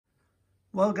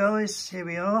Well guys, here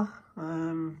we are,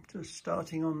 just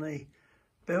starting on the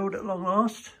build at long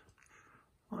last.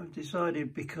 I've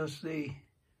decided, because the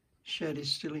shed is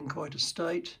still in quite a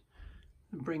state,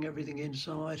 to bring everything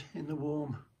inside in the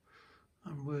warm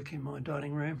and work in my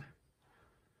dining room.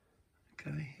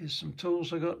 Okay, here's some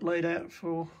tools I got laid out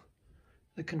for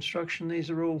the construction. These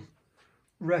are all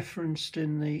referenced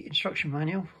in the instruction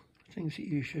manual, things that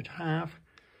you should have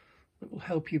that will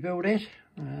help you build it.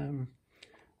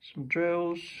 Some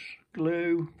drills,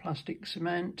 glue, plastic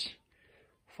cement,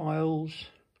 files,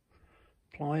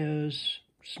 pliers,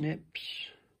 snips,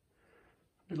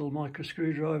 little micro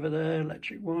screwdriver there,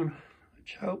 electric one,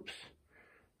 which helps.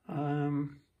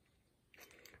 Some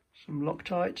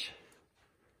Loctite,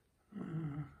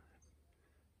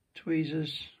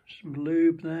 tweezers, some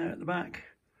lube there at the back,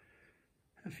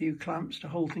 a few clamps to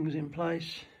hold things in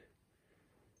place,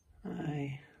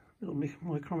 a little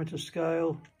micrometer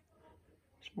scale,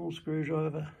 small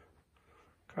screwdriver,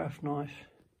 craft knife,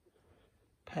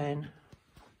 pen,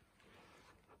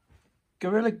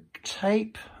 Gorilla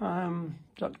tape,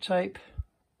 duct tape.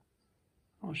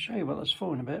 I'll show you what that's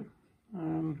for in a bit.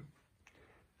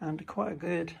 And quite a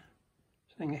good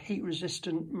thing, a heat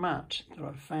resistant mat that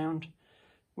I've found,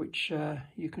 which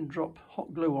you can drop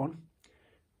hot glue on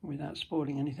without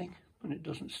spoiling anything and it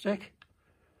doesn't stick.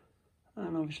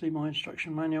 And obviously my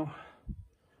instruction manual,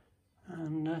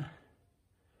 and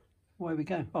away we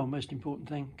go. Oh, most important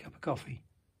thing, cup of coffee.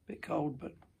 Bit cold,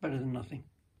 but better than nothing.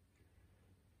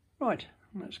 Right,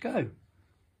 let's go.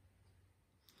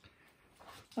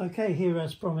 Okay, here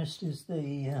as promised is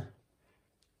the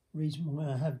reason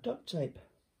why I have duct tape.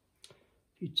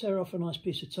 If you tear off a nice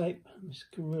piece of tape, this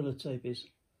Gorilla tape is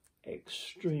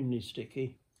extremely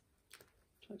sticky.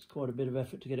 It takes quite a bit of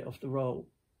effort to get it off the roll.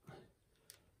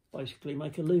 Basically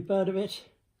make a loop out of it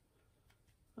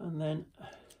and then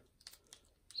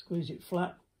squeeze it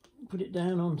flat, put it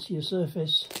down onto your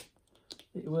surface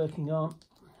that you're working on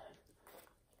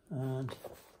and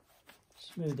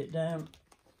smooth it down,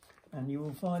 and you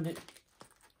will find it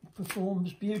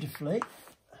performs beautifully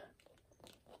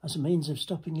as a means of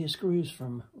stopping your screws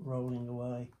from rolling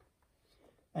away.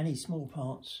 Any small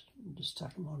parts, just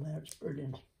tack them on there, it's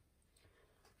brilliant.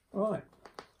 Right,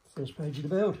 first page of the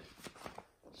build,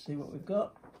 let's see what we've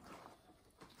got.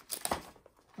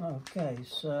 Okay,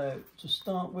 so to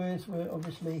start with, we're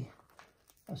obviously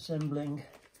assembling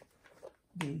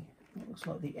what looks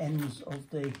like the ends of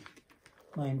the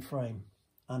main frame,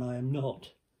 and I am not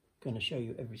going to show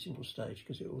you every single stage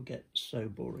because it will get so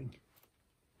boring.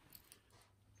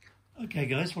 Okay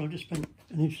guys, well I've just spent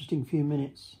an interesting few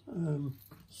minutes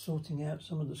sorting out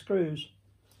some of the screws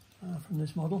from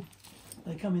this model.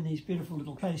 They come in these beautiful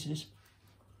little cases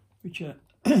which are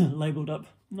labelled up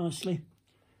nicely.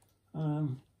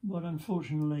 But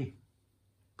unfortunately,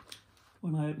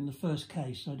 when I opened the first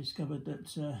case, I discovered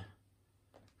that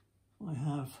I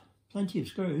have plenty of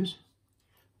screws,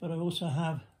 but I also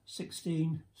have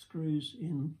 16 screws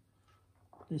in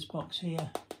this box here,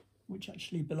 which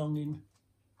actually belong in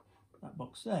that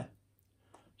box there.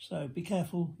 So be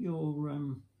careful, your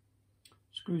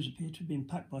screws appear to have been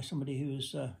packed by somebody who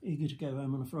was eager to go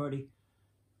home on a Friday.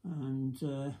 And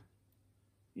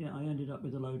yeah, I ended up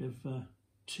with a load of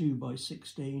 2 by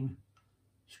 16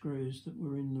 screws that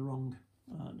were in the wrong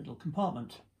little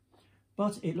compartment.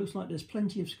 But it looks like there's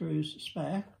plenty of screws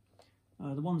spare.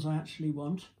 The ones I actually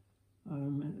want,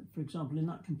 for example, in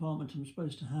that compartment I'm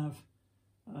supposed to have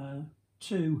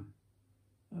 2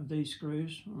 of these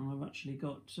screws, and I've actually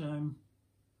got, no,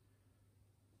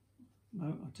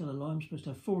 I tell a lie, I'm supposed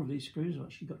to have 4 of these screws, I've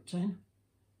actually got 10,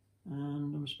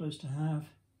 and I'm supposed to have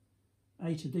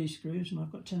 8 of these screws, and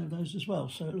I've got 10 of those as well,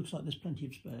 so it looks like there's plenty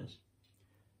of spares.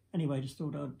 Anyway, just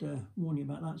thought I'd warn you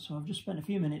about that. So I've just spent a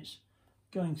few minutes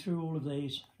going through all of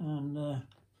these and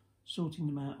sorting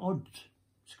them out. Odd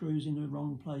screws in the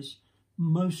wrong place,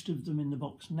 most of them in the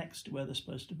box next to where they're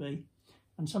supposed to be,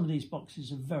 and some of these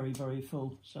boxes are very, very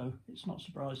full, so it's not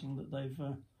surprising that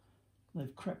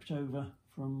they've crept over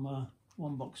from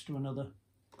one box to another.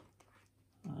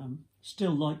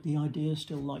 Still like the idea,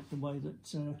 still like the way that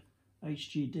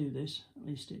HG do this. At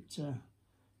least it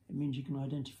means you can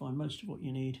identify most of what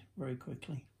you need very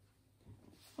quickly.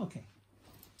 Okay.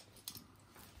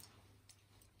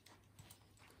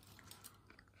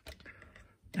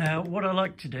 Now what I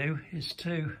like to do is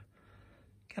to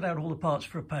get out all the parts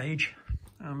for a page,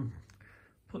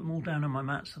 put them all down on my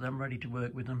mat so that I'm ready to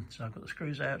work with them. So I've got the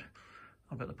screws out,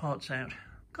 I've got the parts out,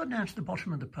 got down to the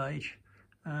bottom of the page,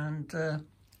 and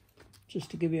just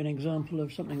to give you an example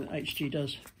of something that HG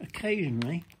does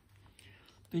occasionally,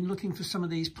 been looking for some of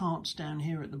these parts down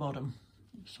here at the bottom.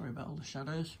 Sorry about all the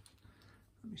shadows.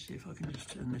 Let me see if I can just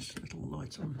turn this little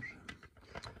light on,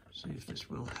 see if this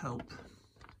will help.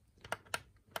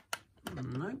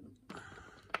 No,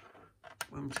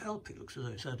 won't help. It looks as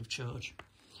though it's out of charge.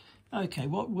 Okay,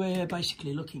 what we're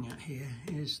basically looking at here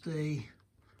is the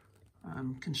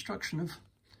construction of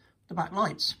the back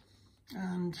lights,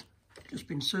 and just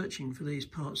been searching for these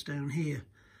parts down here,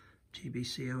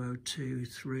 TBC 002,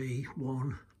 3,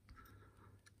 1,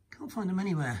 can't find them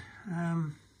anywhere,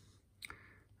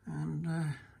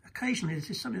 and occasionally this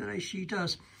is something that HG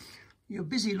does. You're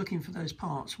busy looking for those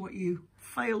parts. What you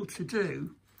fail to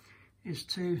do is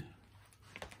to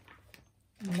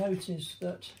notice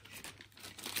that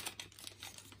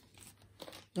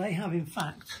they have in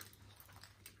fact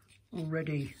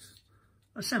already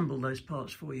assembled those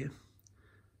parts for you.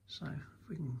 So if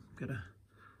we can get a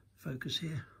focus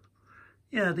here.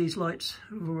 Yeah, these lights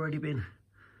have already been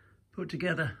put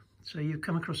together. So you've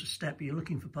come across a step, you're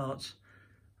looking for parts,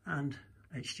 and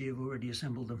HG have already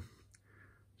assembled them.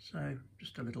 So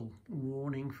just a little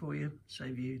warning for you,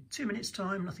 save you 2 minutes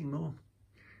time, nothing more.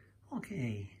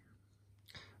 Okay.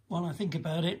 While I think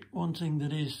about it, one thing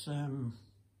that is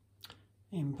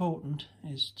important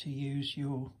is to use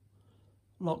your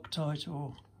Loctite,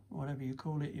 or whatever you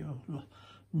call it, your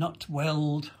nut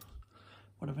weld,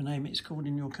 whatever name it's called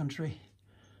in your country.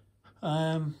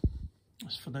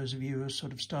 As for those of you who are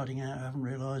sort of starting out, I haven't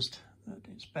realised that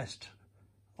it's best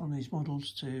on these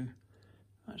models to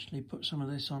actually put some of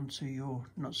this onto your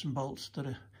nuts and bolts that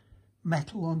are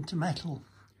metal onto metal,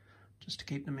 just to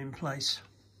keep them in place.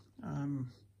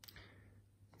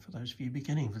 For those of you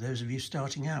beginning, for those of you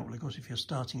starting out, well, of course, if you're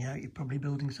starting out, you're probably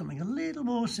building something a little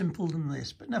more simple than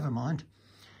this, but never mind.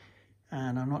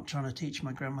 And I'm not trying to teach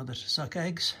my grandmother to suck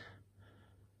eggs,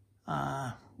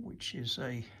 which is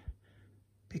a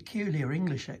peculiar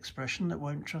English expression that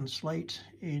won't translate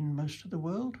in most of the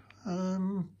world.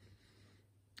 I'm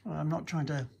not trying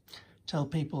to tell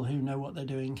people who know what they're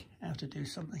doing how to do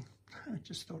something. I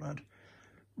just thought I'd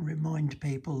remind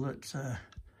people that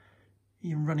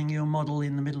you're running your model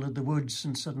in the middle of the woods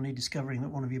and suddenly discovering that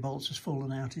one of your bolts has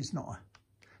fallen out is not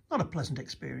a pleasant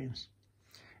experience.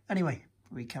 Anyway,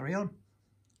 we carry on.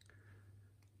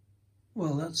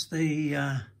 Well, that's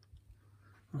the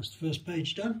first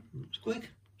page done. It's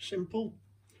quick, simple.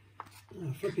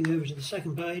 Flipping over to the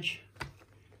second page,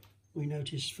 we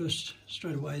notice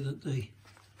straight away that the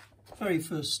very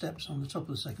first steps on the top of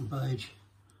the second page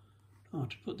are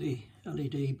to put the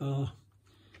LED bar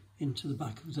into the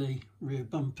back of the rear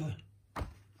bumper,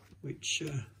 which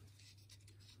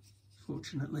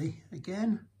fortunately,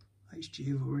 again, HG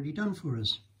have already done for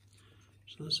us.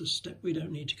 So that's a step we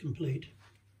don't need to complete.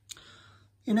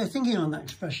 You know, thinking on that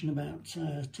expression about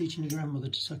teaching your grandmother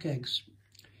to suck eggs,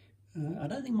 I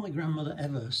don't think my grandmother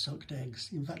ever sucked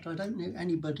eggs. In fact, I don't know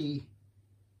anybody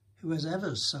who has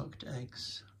ever sucked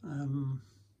eggs.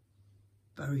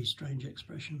 Very strange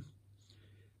expression.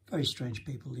 Very strange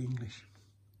people, the English.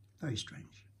 Very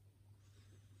strange.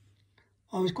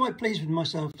 I was quite pleased with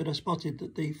myself that I spotted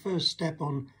that the first step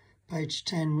on page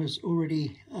 10 was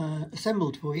already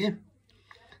assembled for you.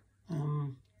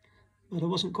 But I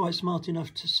wasn't quite smart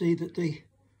enough to see that the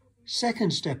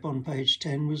second step on page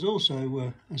 10 was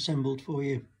also assembled for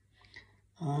you.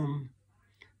 And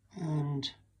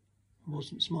I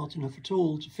wasn't smart enough at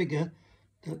all to figure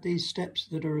that these steps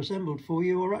that are assembled for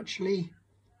you are actually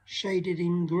shaded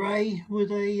in grey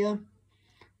with a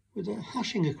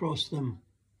hashing across them.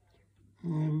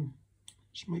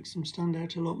 Which makes them stand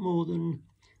out a lot more than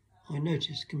I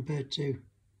noticed compared to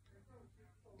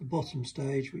the bottom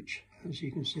stage, which, as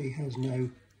you can see, has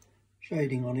no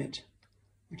shading on it,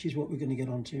 which is what we're going to get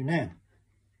onto now.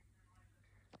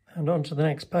 And on to the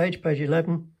next page, page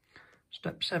 11,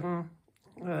 step 7.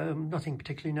 Nothing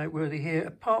particularly noteworthy here,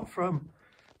 apart from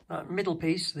that middle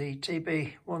piece, the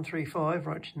TB135,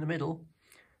 right in the middle.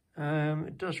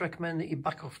 It does recommend that you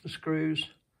back off the screws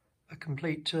a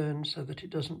complete turn so that it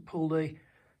doesn't pull the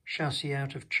chassis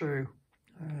out of true.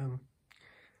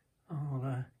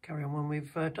 I'll carry on when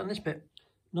we've done this bit.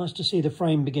 Nice to see the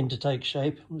frame begin to take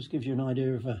shape. This gives you an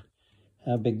idea of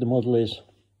how big the model is.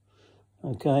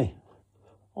 Okay,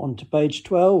 on to page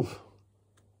 12.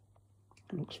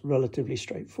 Looks relatively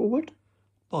straightforward.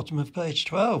 Bottom of page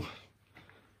 12.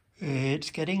 It's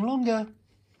getting longer.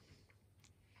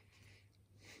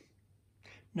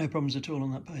 No problems at all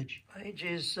on that page.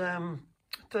 Pages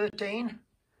 13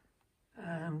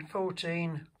 and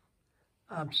 14,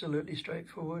 absolutely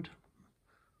straightforward.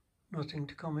 Nothing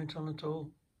to comment on at all.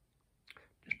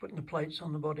 Just putting the plates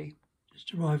on the body.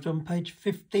 Just arrived on page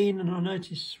 15, and I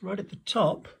notice right at the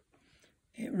top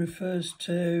it refers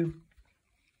to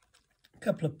a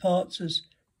couple of parts as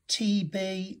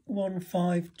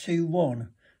TB1521,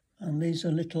 and these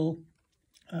are little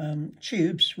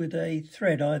tubes with a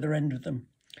thread either end of them,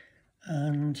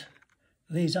 and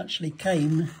these actually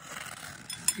came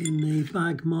in the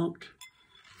bag marked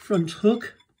front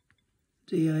hook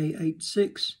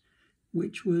DA86,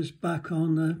 which was back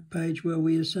on the page where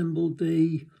we assembled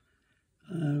the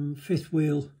fifth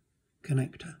wheel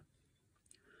connector,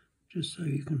 just so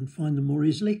you can find them more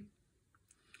easily.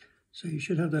 So you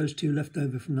should have those two left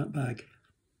over from that bag.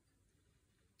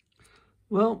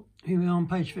 Well, here we are on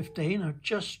page 15. I've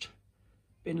just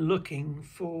been looking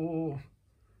for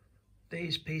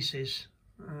these pieces,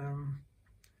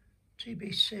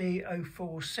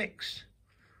 TBC046,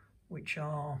 which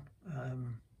are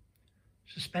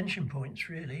suspension points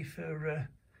really for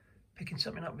picking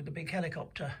something up with the big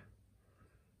helicopter.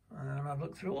 And I've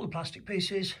looked through all the plastic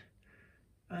pieces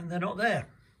and they're not there.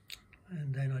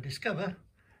 And then I discover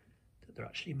that they're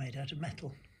actually made out of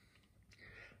metal.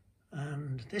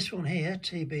 And this one here,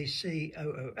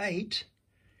 TBC008,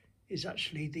 is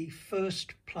actually the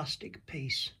first plastic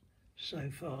piece so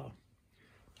far.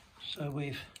 So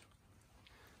we've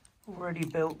already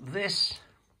built this,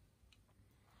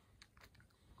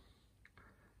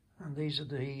 and these are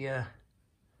the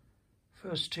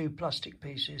first two plastic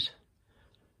pieces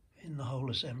in the whole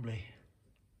assembly.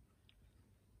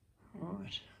 All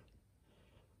right,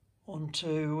 on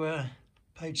to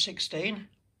page 16.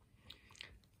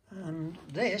 And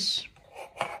this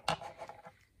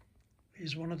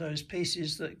is one of those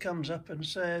pieces that comes up and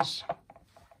says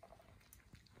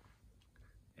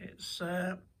it's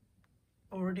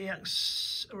already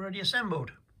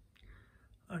assembled.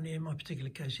 Only in my particular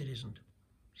case it isn't.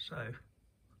 So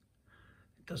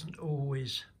it doesn't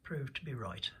always prove to be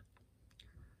right.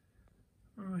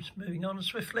 All right, moving on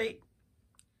swiftly.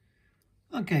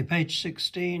 Okay, page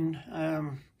 16,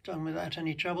 done without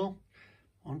any trouble.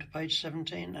 On to page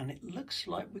 17, and it looks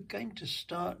like we're going to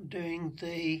start doing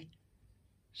the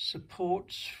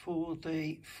supports for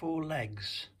the four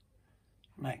legs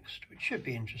next, which should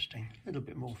be interesting, a little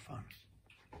bit more fun.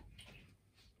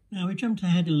 Now we jumped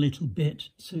ahead a little bit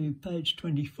to page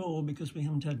 24 because we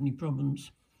haven't had any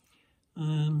problems.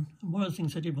 And one of the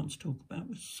things I did want to talk about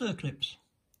was circlips.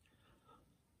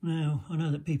 Now, I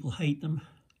know that people hate them.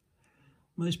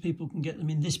 Most people can get them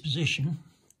in this position,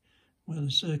 where the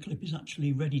circlip is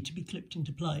actually ready to be clipped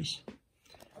into place,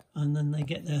 and then they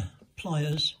get their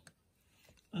pliers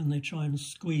and they try and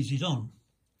squeeze it on.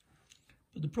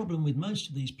 But the problem with most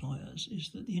of these pliers is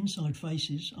that the inside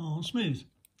faces are smooth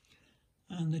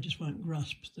and they just won't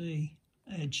grasp the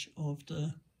edge of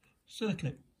the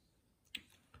circlip.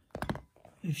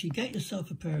 If you get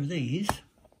yourself a pair of these,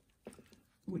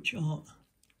 which are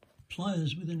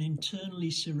pliers with an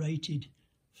internally serrated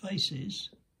faces,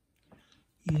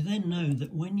 you then know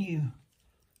that when you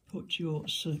put your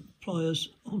pliers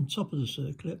on top of the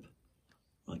circlip,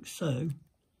 like so,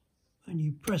 and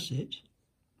you press it,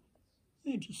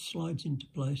 it just slides into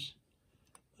place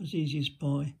as easy as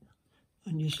pie,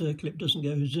 and your circlip doesn't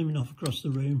go zooming off across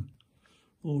the room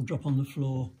or drop on the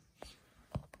floor.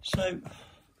 So,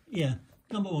 yeah,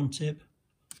 number one tip,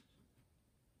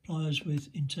 pliers with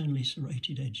internally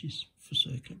serrated edges for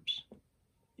circlips.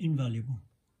 Invaluable.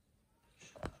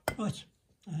 Right.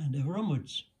 And ever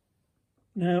onwards.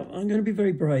 Now I'm going to be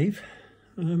very brave.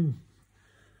 I'm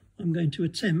going to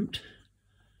attempt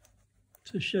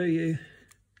to show you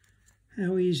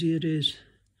how easy it is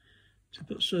to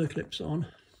put circlips on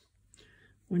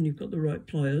when you've got the right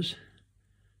pliers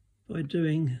by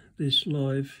doing this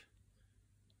live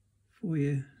for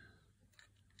you.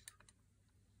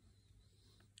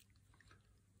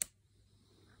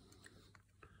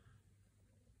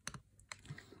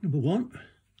 Number one.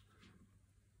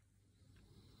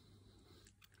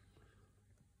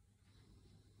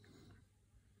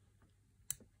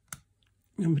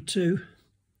 Number two.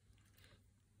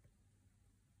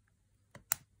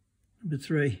 Number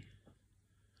three.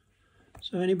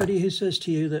 So anybody who says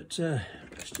to you that,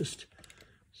 let's just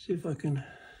see if I can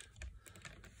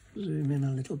zoom in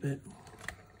a little bit.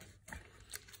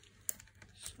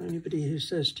 So anybody who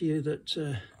says to you that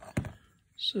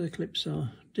circlips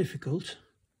are difficult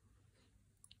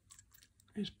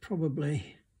is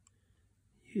probably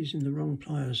using the wrong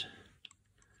pliers.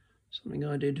 Something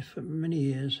I did for many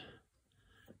years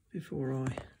before I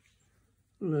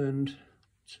learned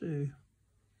to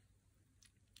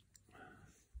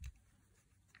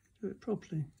do it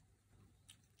properly.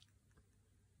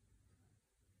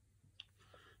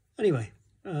 Anyway,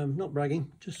 not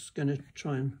bragging, just going to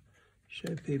try and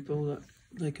show people that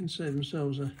they can save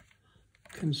themselves a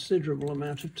considerable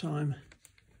amount of time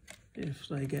if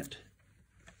they get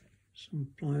some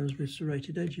pliers with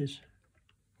serrated edges.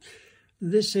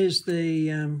 This is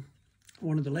the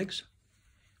one of the legs,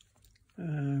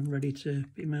 ready to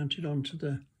be mounted onto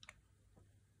the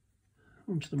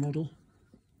model.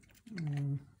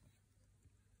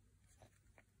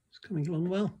 It's coming along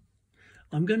well.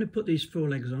 I'm going to put these 4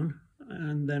 legs on,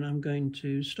 and then I'm going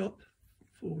to stop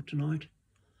for tonight.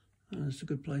 It's a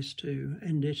good place to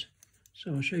end it.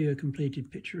 So I'll show you a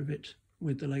completed picture of it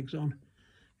with the legs on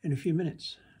in a few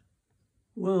minutes.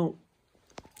 Well,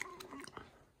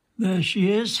 there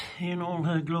she is in all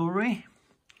her glory,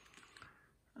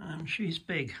 and she's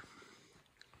big.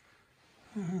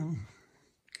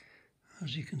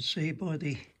 As you can see by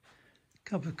the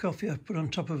cup of coffee I've put on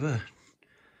top of her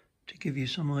to give you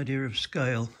some idea of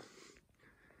scale.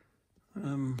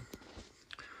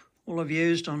 All I've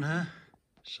used on her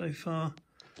so far,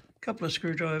 a couple of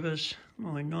screwdrivers,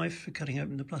 my knife for cutting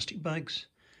open the plastic bags,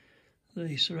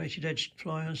 the serrated edged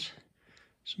pliers,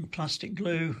 some plastic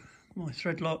glue, my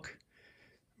thread lock,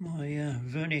 my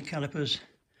vernier calipers,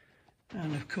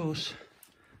 and of course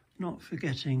not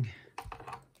forgetting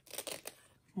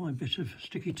my bit of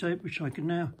sticky tape, which I can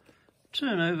now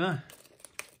turn over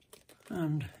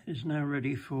and is now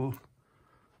ready for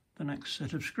the next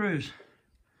set of screws.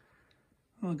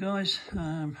 Well guys,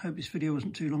 hope this video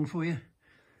wasn't too long for you.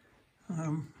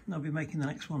 I'll be making the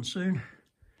next one soon,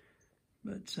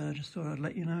 but just thought I'd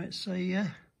let you know it's a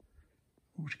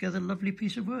altogether lovely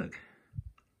piece of work.